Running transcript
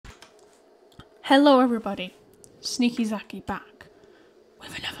Hello everybody, Sneaky Zaki back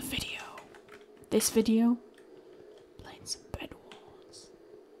with another video. This video, playing some Bed Wars.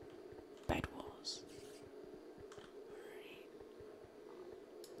 Bed Wars.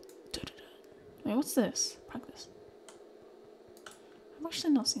 Wait, what's this? Practice. I've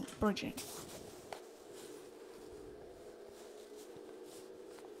actually not seen it. Bridging.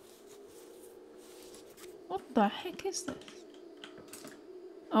 What the heck is this?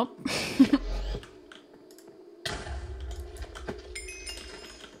 Oh.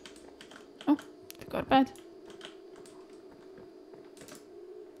 Oh, go to bed.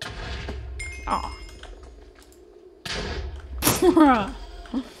 Oh.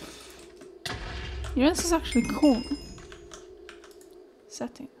 You know, this is actually cool.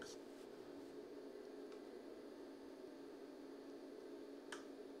 Settings.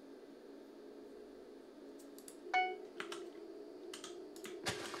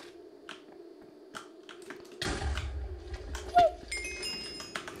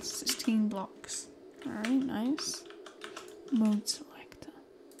 Blocks. Alright, nice. Mode selector.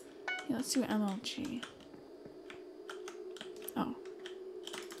 Yeah, let's do MLG. Oh. Oh,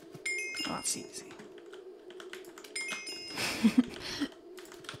 that's easy.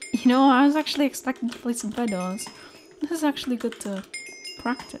 You know, I was actually expecting to play some Bedwars. This is actually good to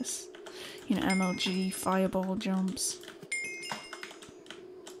practice. You know, MLG, fireball jumps.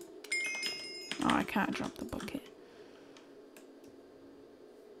 Oh, I can't drop the bucket.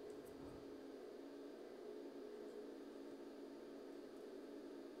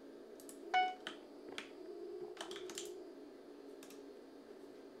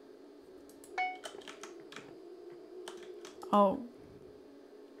 Oh.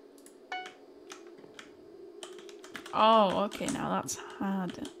 Oh, okay, now that's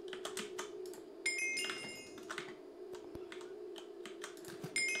hard.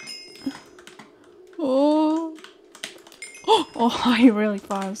 Oh. Oh, I really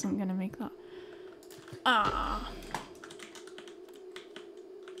thought I wasn't gonna make that.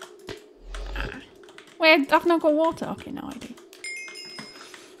 Wait, I've not got water. Okay, now I do.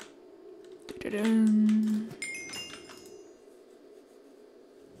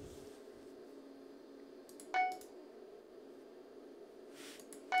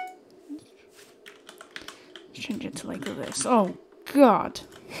 Change it to like this. Oh god.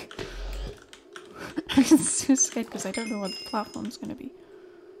 I'm so scared because I don't know what the platform's gonna be.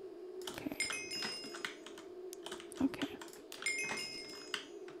 Okay. Okay.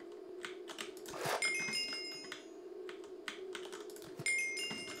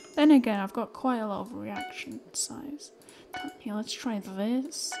 Then again, I've got quite a lot of reaction size. Here, let's try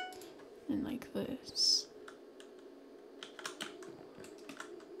this. And like this.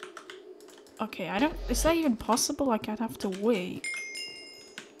 Okay, I don't... Is that even possible? Like, I'd have to wait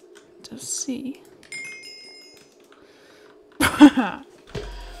to see.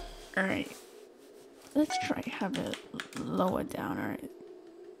 Alright. Let's try have it lower down, alright.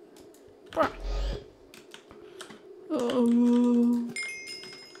 Oh.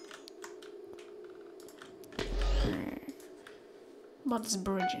 Alright. What's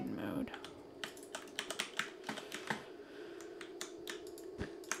bridging mode?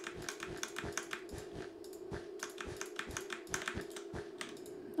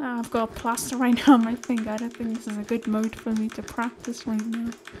 I've got a plaster right now on my finger. I don't think this is a good mode for me to practice right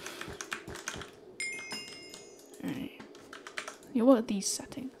now. Alright. Yeah, what are these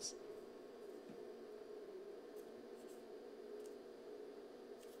settings?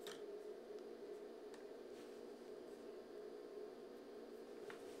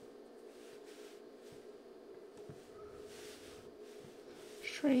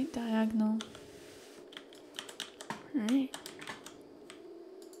 Straight, diagonal. Alright.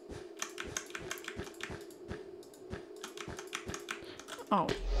 Oh,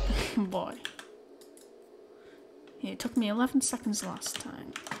 boy. Yeah, it took me 11 seconds last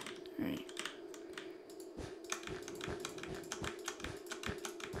time. Alright.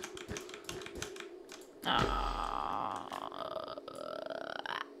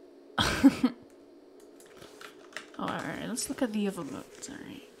 Alright, let's look at the other modes,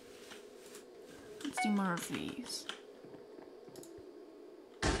 alright. Let's do more of these.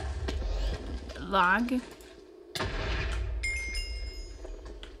 Lag.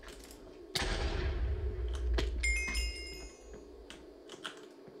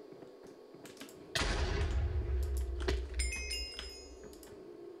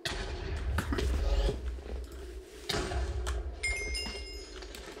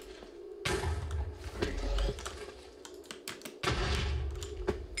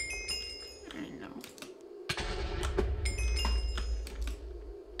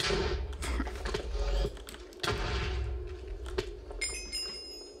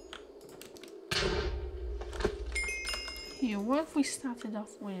 you, what if we started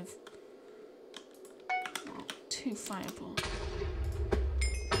off with 2 fireballs?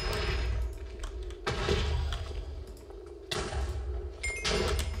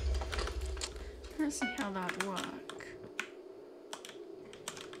 Let's see how that work.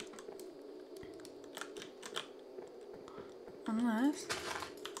 Unless...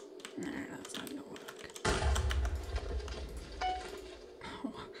 No, that's not gonna work.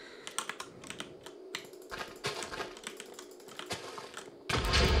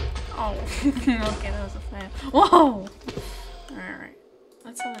 Oh, okay, that was a fail. Whoa! Alright,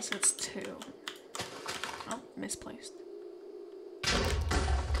 let's tell this it's 2. Oh, misplaced.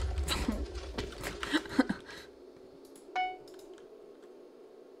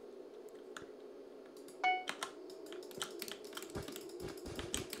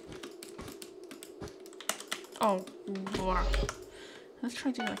 Oh, blah. Let's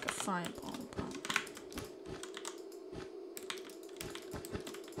try to do like a fireball.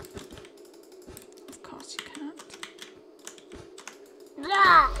 Of course you can't.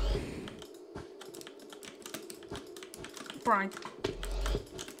 Brian.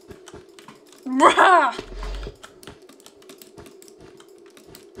 Bruh!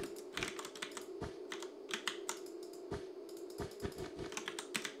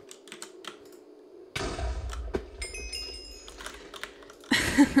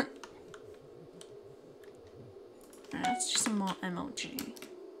 Let's just some more MLG.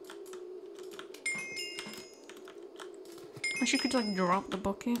 I wish you could like drop the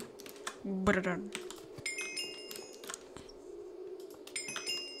bucket.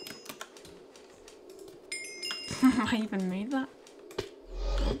 I even made that?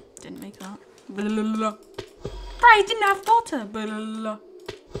 Oh, didn't make that. I didn't have water.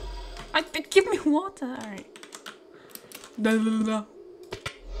 Give me water. Alright.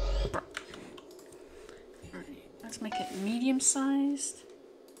 Alright, let's make it medium sized.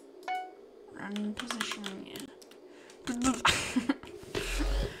 Running position, yeah.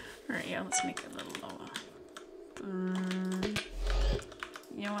 Alright, yeah, let's make it a little lower.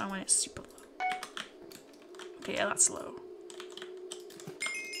 You know what? I want it super low. Okay, yeah, that's low.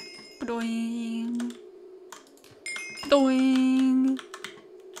 Doing. Doing.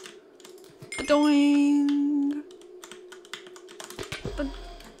 Doing.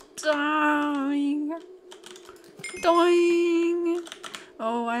 Doing. Doing.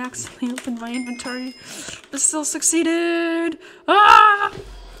 Oh, I accidentally opened my inventory, but still succeeded. Ah!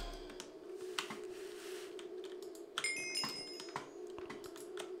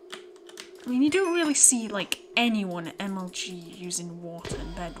 I mean, you don't really see, like, anyone at MLG using water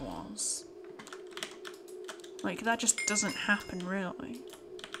in bed walls. Like, that just doesn't happen, really.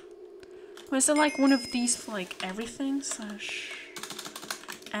 Well, is there, like, one of these for, like, everything? Slash...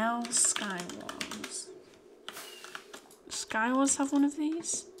 L Skywalls. Skywalls have one of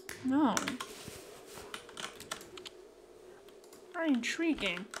these? No. Very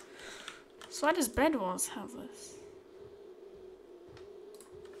intriguing. So why does bed walls have this?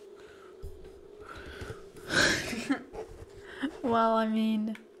 Well, I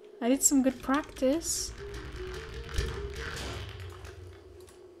mean, I did some good practice.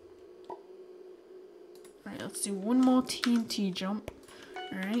 Alright, let's do one more TNT jump.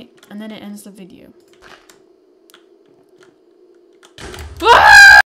 Alright, and then it ends the video.